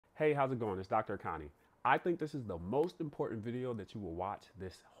Hey, how's it going? It's Dr. Akani. I think this is the most important video that you will watch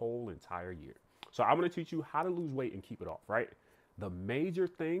this whole entire year. So I'm going to teach you how to lose weight and keep it off, right? The major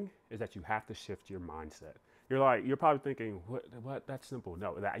thing is that you have to shift your mindset. You're probably thinking, what? That's simple.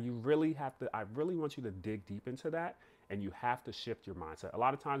 No, that you really have to, I really want you to dig deep into that and you have to shift your mindset. A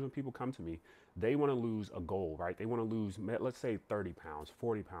lot of times when people come to me, they want to lose a goal, right? They want to lose, let's say 30 pounds,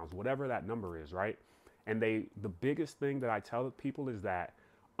 40 pounds, whatever that number is, right? And the biggest thing that I tell people is that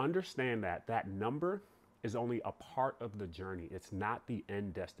understand that that number is only a part of the journey. It's not the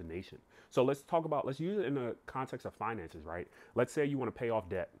end destination. So let's use it in the context of finances, right? Let's say you want to pay off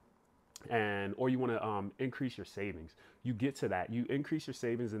debt or you want to increase your savings. You get to that, you increase your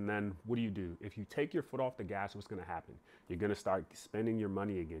savings, and then what do? If you take your foot off the gas, what's going to happen? You're going to start spending your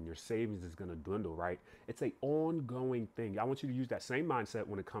money again. Your savings is going to dwindle, right? It's a ongoing thing. I want you to use that same mindset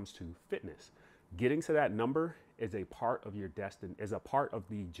when it comes to fitness. Getting to that number is a part of your is a part of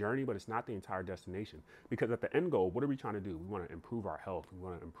the journey, but it's not the entire destination. Because at the end goal, what are we trying to do? We want to improve our health. We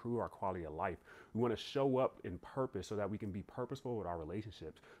want to improve our quality of life. We want to show up in purpose so that we can be purposeful with our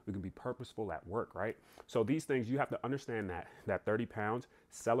relationships. We can be purposeful at work, right? So these things, you have to understand that 30 pounds,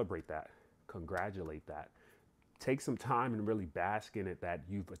 celebrate that, congratulate that. Take some time and really bask in it that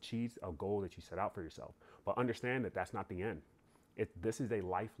you've achieved a goal that you set out for yourself. But understand that that's not the end. This is a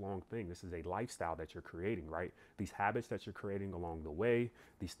lifelong thing. This is a lifestyle that you're creating, right? These habits that you're creating along the way,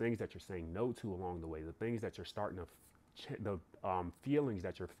 these things that you're saying no to along the way, the things that you're starting to, the feelings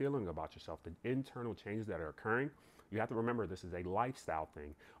that you're feeling about yourself, the internal changes that are occurring. You have to remember this is a lifestyle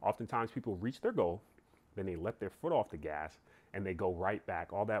thing. Oftentimes people reach their goal, then they let their foot off the gas and they go right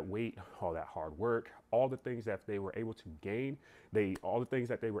back. All that weight, all that hard work, all the things that they were able to gain, all the things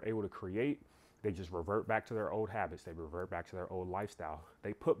that they were able to create, they just revert back to their old habits. They revert back to their old lifestyle.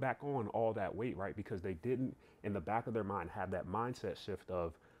 They put back on all that weight, right? Because they didn't, in the back of their mind, have that mindset shift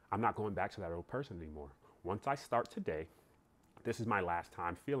of, I'm not going back to that old person anymore. Once I start today, this is my last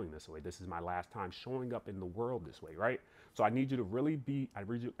time feeling this way. This is my last time showing up in the world this way, right? So I need you to really I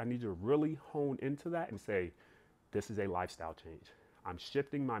need you to really hone into that and say, this is a lifestyle change. I'm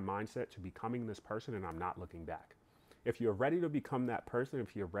shifting my mindset to becoming this person and I'm not looking back. If you're ready to become that person,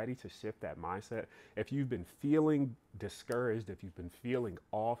 if you're ready to shift that mindset, if you've been feeling discouraged, if you've been feeling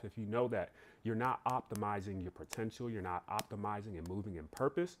off, if you know that you're not optimizing your potential, you're not optimizing and moving in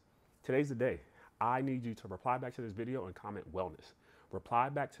purpose, today's the day. I need you to reply back to this video and comment wellness. Reply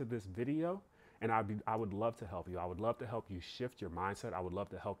back to this video and I would love to help you. I would love to help you shift your mindset. I would love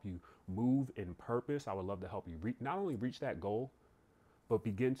to help you move in purpose. I would love to help you not only reach that goal, but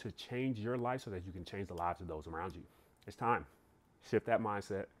begin to change your life so that you can change the lives of those around you. It's time. Shift that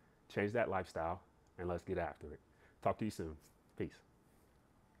mindset, change that lifestyle, and let's get after it. Talk to you soon. Peace.